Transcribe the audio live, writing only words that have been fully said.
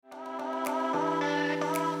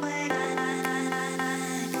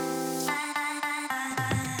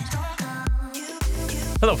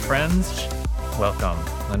Hello, friends. Welcome.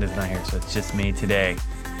 Linda's not here, so it's just me today.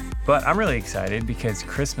 But I'm really excited because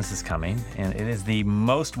Christmas is coming, and it is the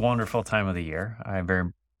most wonderful time of the year.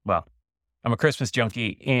 I'm a Christmas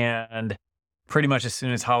junkie, and pretty much as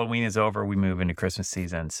soon as Halloween is over, we move into Christmas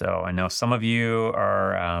season. So I know some of you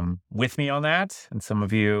are with me on that, and some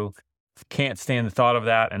of you can't stand the thought of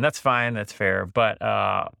that, and that's fine, that's fair. But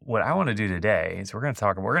what I want to do today is we're going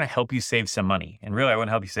to help you save some money, and really, I want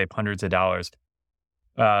to help you save hundreds of dollars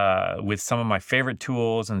with some of my favorite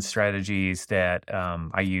tools and strategies that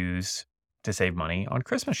I use to save money on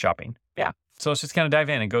Christmas shopping. Yeah. So let's just kind of dive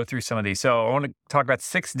in and go through some of these. So I want to talk about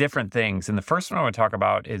 6 different things. And the first one I want to talk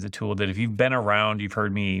about is a tool that if you've been around, you've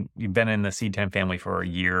been in the Seed Time family for a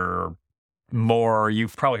year or more,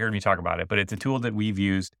 you've probably heard me talk about it. But it's a tool that we've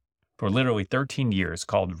used for literally 13 years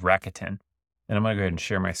called Rakuten. And I'm going to go ahead and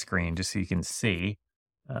share my screen just so you can see.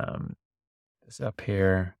 This up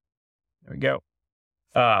here. There we go.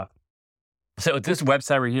 So this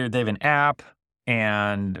website right here, they have an app,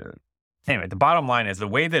 and anyway, the bottom line is the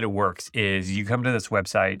way that it works is you come to this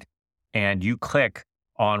website and you click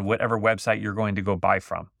on whatever website you're going to go buy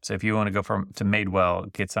from. So if you want to go to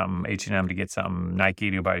Madewell, get some H&M to get some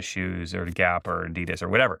Nike to buy shoes, or to Gap or Adidas or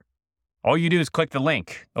whatever, all you do is click the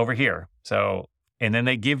link over here. So, and then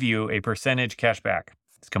they give you a percentage cash back.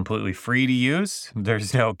 It's completely free to use.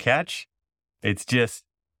 There's no catch. It's just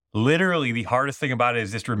literally the hardest thing about it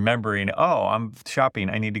is just remembering, oh, I'm shopping.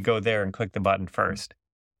 I need to go there and click the button first.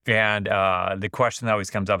 And the question that always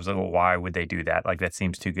comes up is, well, why would they do that? Like, that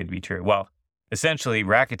seems too good to be true. Well, essentially,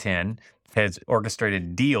 Rakuten has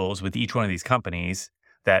orchestrated deals with each one of these companies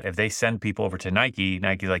that if they send people over to Nike,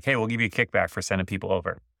 Nike's like, hey, we'll give you a kickback for sending people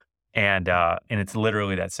over. And it's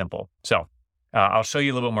literally that simple. So I'll show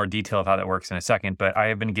you a little bit more detail of how that works in a second, but I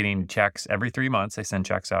have been getting checks every 3 months. They send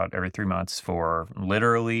checks out every 3 months for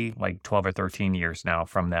literally like 12 or 13 years now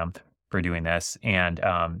from them for doing this. And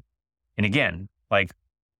again, like,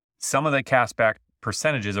 some of the cashback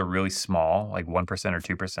percentages are really small, like 1% or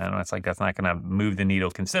 2%. And it's like, that's not going to move the needle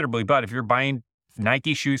considerably. But if you're buying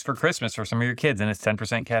Nike shoes for Christmas for some of your kids and it's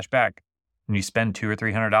 10% cash back, and you spend $200 or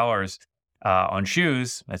 $300 on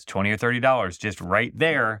shoes, that's $20 or $30 just right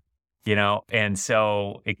there. And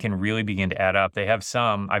so it can really begin to add up. They have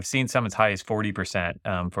I've seen some as high as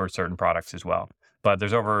 40% for certain products as well. But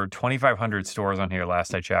there's over 2,500 stores on here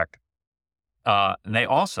last I checked. And they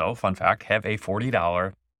also, fun fact, have a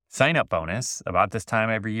 $40 sign-up bonus. About this time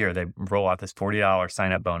every year, they roll out this $40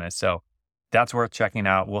 sign-up bonus. So that's worth checking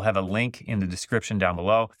out. We'll have a link in the description down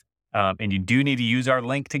below. And you do need to use our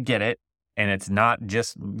link to get it. And it's not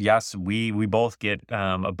just, yes, we both get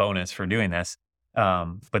a bonus for doing this.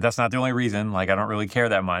 But that's not the only reason. Like, I don't really care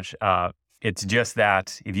that much. It's just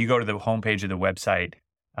that if you go to the homepage of the website,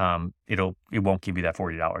 it won't give you that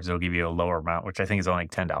 $40. It'll give you a lower amount, which I think is only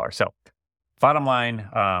 $10. So bottom line,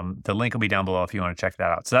 the link will be down below if you want to check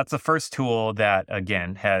that out. So that's the first tool that,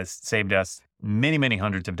 again, has saved us many, many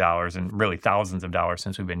hundreds of dollars and really thousands of dollars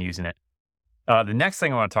since we've been using it. The next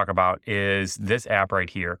thing I want to talk about is this app right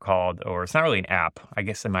here called, or it's not really an app. I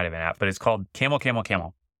guess it might have an app, but it's called Camel.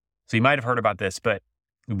 So you might have heard about this, but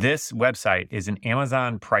this website is an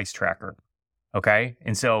Amazon price tracker, okay?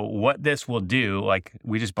 And so what this will do, like,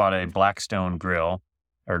 we just bought a Blackstone grill,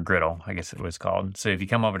 or griddle, I guess it was called. So if you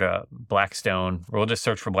come over to Blackstone, we'll just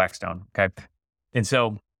search for Blackstone, okay? And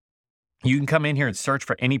so you can come in here and search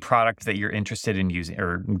for any product that you're interested in using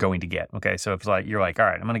or going to get, okay? So if you're like, all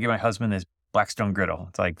right, I'm going to give my husband this Blackstone griddle.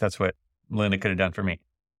 It's like, that's what Linda could have done for me.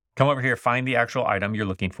 Come over here, find the actual item you're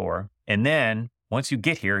looking for, and then once you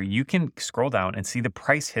get here, you can scroll down and see the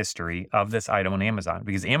price history of this item on Amazon,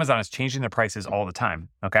 because Amazon is changing their prices all the time,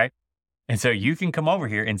 okay? And so you can come over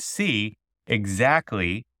here and see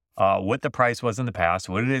exactly what the price was in the past,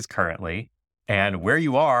 what it is currently, and where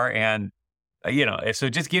you are. And, so it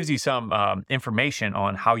just gives you some information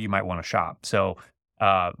on how you might want to shop. So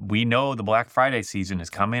we know the Black Friday season is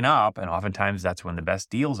coming up, and oftentimes that's when the best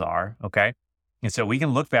deals are, okay? And so we can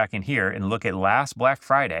look back in here and look at last Black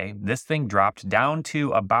Friday. This thing dropped down to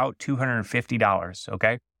about $250,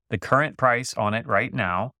 okay? The current price on it right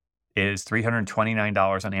now is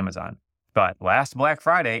 $329 on Amazon. But last Black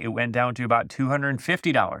Friday, it went down to about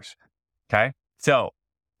 $250, okay? So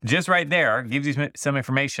just right there gives you some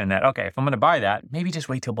information that, okay, if I'm going to buy that, maybe just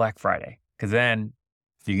wait till Black Friday, because then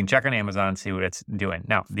you can check on Amazon and see what it's doing.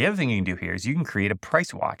 Now, the other thing you can do here is you can create a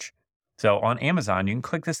price watch. So on Amazon, you can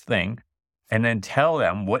click this thing and then tell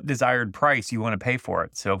them what desired price you want to pay for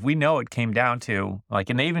it. So if we know it came down to, like,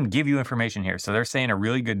 and they even give you information here. So they're saying a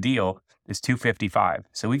really good deal is $255.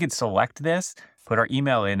 So we could select this, put our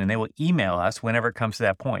email in, and they will email us whenever it comes to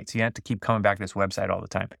that point. So you have to keep coming back to this website all the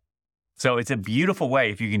time. So it's a beautiful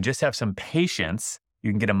way. If you can just have some patience,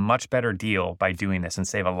 you can get a much better deal by doing this and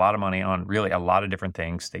save a lot of money on really a lot of different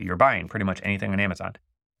things that you're buying, pretty much anything on Amazon.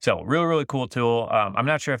 So really, really cool tool. I'm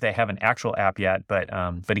not sure if they have an actual app yet, but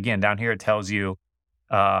again, down here it tells you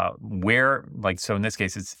where, like, so in this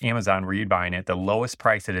case, it's Amazon where you're buying it, the lowest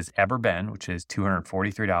price it has ever been, which is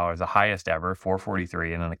 $243, the highest ever,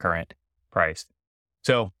 $443, and then the current price.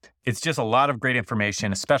 So it's just a lot of great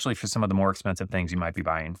information, especially for some of the more expensive things you might be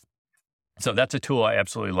buying. So that's a tool I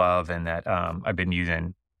absolutely love and that I've been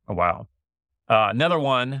using a while. Another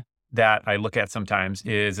one that I look at sometimes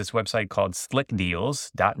is this website called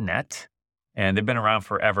slickdeals.net, and they've been around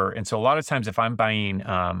forever. And so a lot of times if I'm buying, if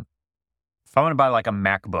I want to buy like a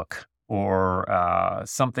MacBook or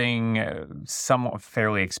something somewhat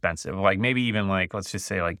fairly expensive, like maybe even like, let's just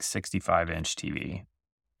say like 65-inch TV.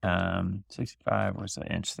 65, where's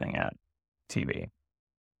the inch thing at? TV.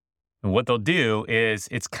 And what they'll do is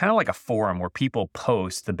it's kind of like a forum where people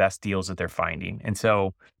post the best deals that they're finding. And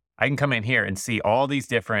so I can come in here and see all these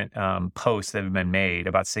different posts that have been made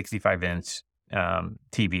about 65-inch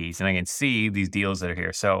TVs. And I can see these deals that are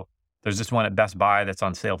here. So there's this one at Best Buy that's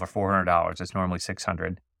on sale for $400. It's normally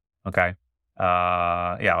 $600. Okay.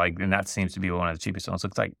 Yeah, like, and that seems to be one of the cheapest ones.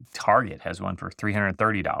 Looks like Target has one for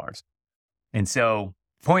 $330. And so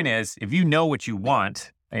point is, if you know what you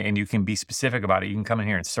want and you can be specific about it, you can come in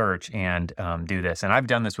here and search and do this. And I've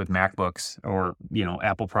done this with MacBooks or,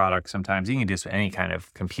 Apple products. Sometimes you can do this with any kind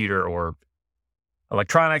of computer or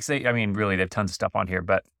electronics. Really, they have tons of stuff on here,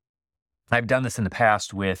 but I've done this in the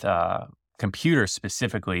past with computers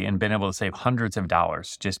specifically and been able to save hundreds of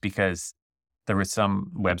dollars just because there was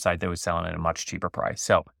some website that was selling at a much cheaper price.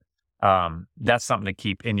 So that's something to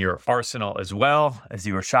keep in your arsenal as well as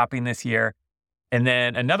you were shopping this year. And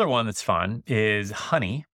then another one that's fun is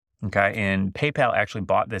Honey. Okay. And PayPal actually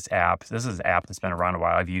bought this app. This is an app that's been around a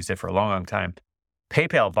while. I've used it for a long, long time.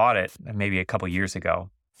 PayPal bought it maybe a couple years ago.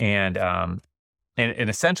 And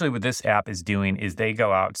essentially what this app is doing is they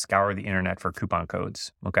go out, scour the internet for coupon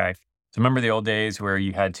codes. Okay. So remember the old days where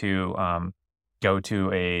you had to go to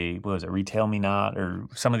Retail Me Not or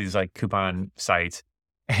some of these like coupon sites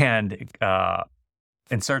and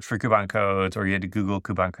search for coupon codes, or you had to Google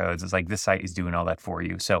coupon codes. It's like this site is doing all that for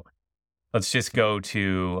you. So let's just go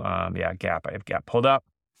to, Gap. I have Gap pulled up.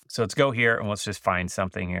 So let's go here and let's just find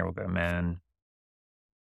something here. We'll go in,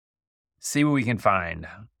 see what we can find.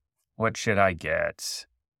 What should I get?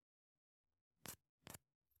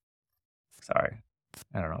 Sorry,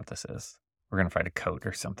 I don't know what this is. We're going to find a coat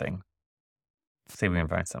or something. See if we can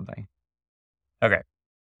find something. Okay,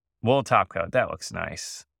 wool top coat. That looks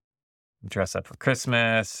nice. Dress up for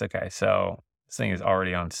Christmas. Okay, so this thing is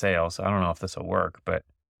already on sale, so I don't know if this will work, but I'm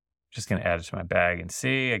just going to add it to my bag and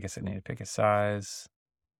see. I guess I need to pick a size.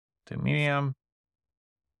 Do medium.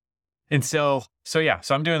 And so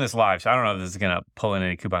I'm doing this live, so I don't know if this is going to pull in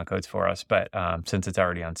any coupon codes for us, but since it's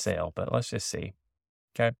already on sale, but let's just see.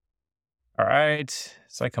 Okay. All right.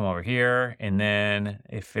 So I come over here, and then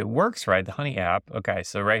if it works right, the Honey app. Okay.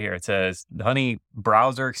 So right here, it says the Honey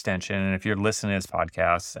browser extension. And if you're listening to this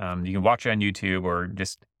podcast, you can watch it on YouTube or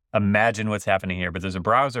just imagine what's happening here. But there's a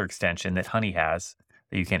browser extension that Honey has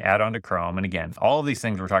that you can add onto Chrome. And again, all of these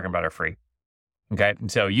things we're talking about are free. Okay. And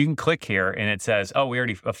so you can click here and it says, oh, we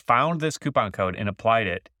already found this coupon code and applied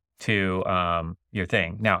it to your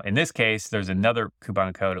thing. Now, in this case, there's another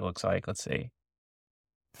coupon code, it looks like. Let's see.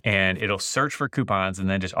 And it'll search for coupons and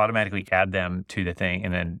then just automatically add them to the thing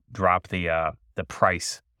and then drop the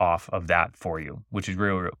price off of that for you, which is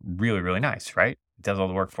really, really, really nice, right? It does all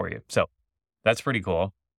the work for you. So that's pretty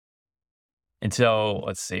cool. And so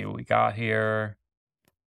let's see what we got here.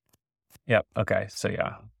 Yep. Okay. So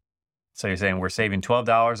yeah. So you're saying we're saving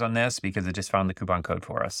 $12 on this because it just found the coupon code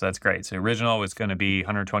for us. So that's great. So the original was going to be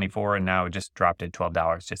 $124 and now it just dropped it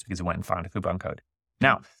 $12 just because it went and found a coupon code.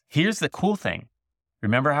 Now, here's the cool thing.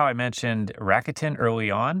 Remember how I mentioned Rakuten early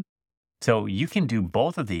on? So you can do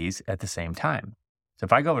both of these at the same time. So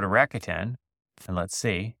if I go over to Rakuten and let's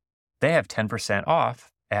see, they have 10%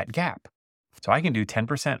 off at Gap. So I can do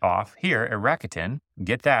 10% off here at Rakuten,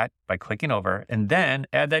 get that by clicking over and then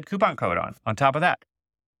add that coupon code on top of that.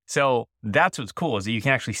 So that's what's cool is that you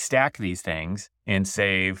can actually stack these things and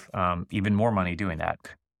save even more money doing that.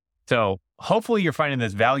 So hopefully you're finding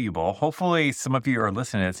this valuable. Hopefully some of you are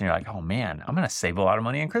listening to this and you're like, oh man, I'm going to save a lot of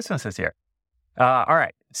money on Christmas this year. All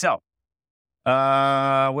right. So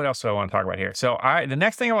what else do I want to talk about here? So the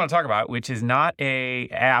next thing I want to talk about, which is not a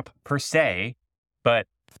app per se, but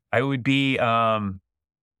I would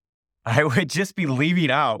just be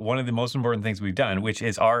leaving out one of the most important things we've done, which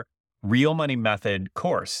is our Real Money Method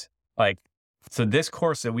course. So this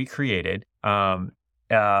course that we created,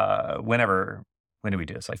 when did we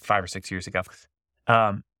do this? Like 5 or 6 years ago.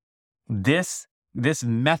 Um, this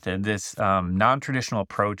method, this non-traditional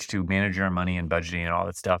approach to managing our money and budgeting and all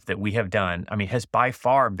that stuff that we have done, I mean, has by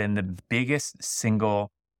far been the biggest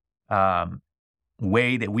single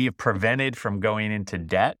way that we have prevented from going into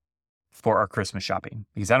debt for our Christmas shopping.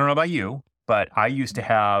 Because I don't know about you, but I used to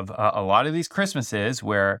have a lot of these Christmases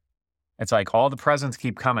where it's like all the presents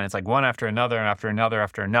keep coming. It's like one after another and after another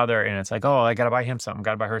after another. And it's like, oh, I got to buy him something,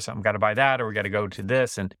 got to buy her something, got to buy that, or we got to go to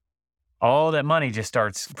this. And all that money just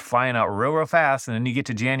starts flying out real fast. And then you get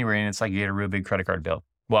to January and it's like you get a real big credit card bill.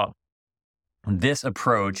 Well, this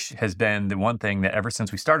approach has been the one thing that ever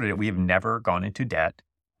since we started it, we have never gone into debt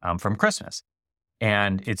from Christmas.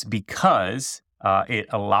 And it's because it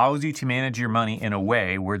allows you to manage your money in a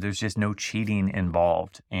way where there's just no cheating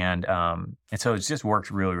involved. And so it's just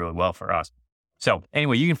worked really, really well for us. So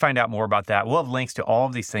anyway, you can find out more about that. We'll have links to all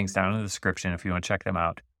of these things down in the description if you want to check them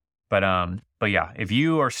out. But yeah, if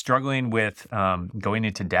you are struggling with going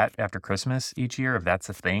into debt after Christmas each year, if that's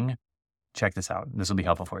a thing, check this out. This will be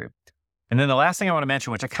helpful for you. And then the last thing I want to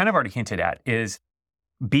mention, which I kind of already hinted at, is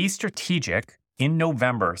be strategic in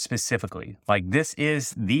November specifically. Like this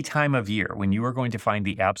is the time of year when you are going to find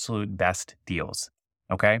the absolute best deals,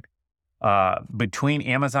 okay? Between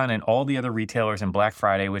Amazon and all the other retailers and Black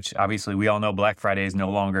Friday, which obviously we all know Black Friday is no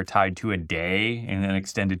longer tied to a day and then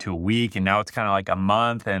extended to a week, and now it's kind of like a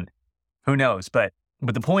month and who knows. But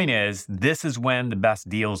the point is, this is when the best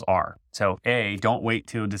deals are. So A, don't wait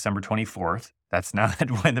till December 24th. That's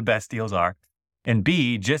not when the best deals are. And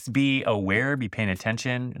B, just be aware, be paying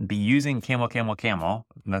attention, be using Camel.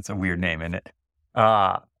 That's a weird name, isn't it?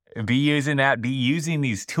 Be using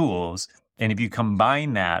these tools. And if you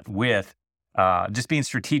combine that with just being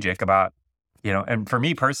strategic about, and for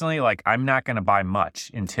me personally, like I'm not going to buy much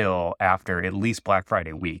until after at least Black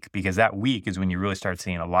Friday week, because that week is when you really start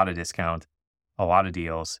seeing a lot of discounts, a lot of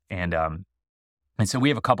deals. And so we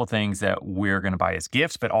have a couple things that we're going to buy as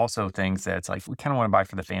gifts, but also things that's like we kind of want to buy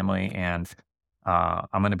for the family. And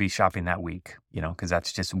I'm going to be shopping that week, because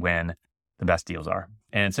that's just when the best deals are.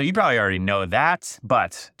 And so you probably already know that,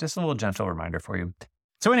 but just a little gentle reminder for you.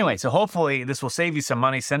 So anyway, so hopefully this will save you some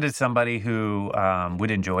money. Send it to somebody who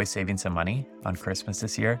would enjoy saving some money on Christmas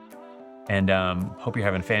this year. And hope you're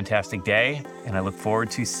having a fantastic day. And I look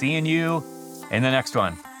forward to seeing you in the next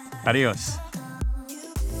one. Adios.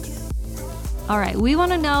 All right, we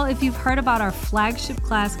want to know if you've heard about our flagship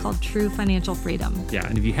class called True Financial Freedom. Yeah,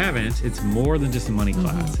 and if you haven't, it's more than just a money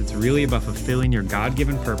class. It's really about fulfilling your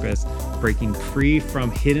God-given purpose, breaking free from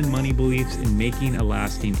hidden money beliefs, and making a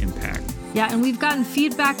lasting impact. Yeah, and we've gotten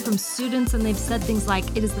feedback from students, and they've said things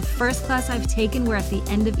like, it is the first class I've taken where at the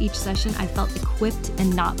end of each session, I felt equipped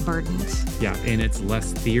and not burdened. Yeah, and it's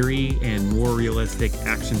less theory and more realistic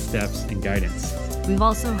action steps and guidance. We've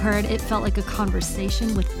also heard it felt like a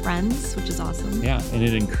conversation with friends, which is awesome. Yeah, and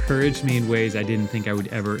it encouraged me in ways I didn't think I would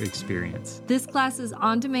ever experience. This class is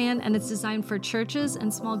on demand, and it's designed for churches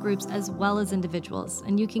and small groups as well as individuals.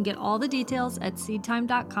 And you can get all the details at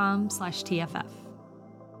seedtime.com/TFF.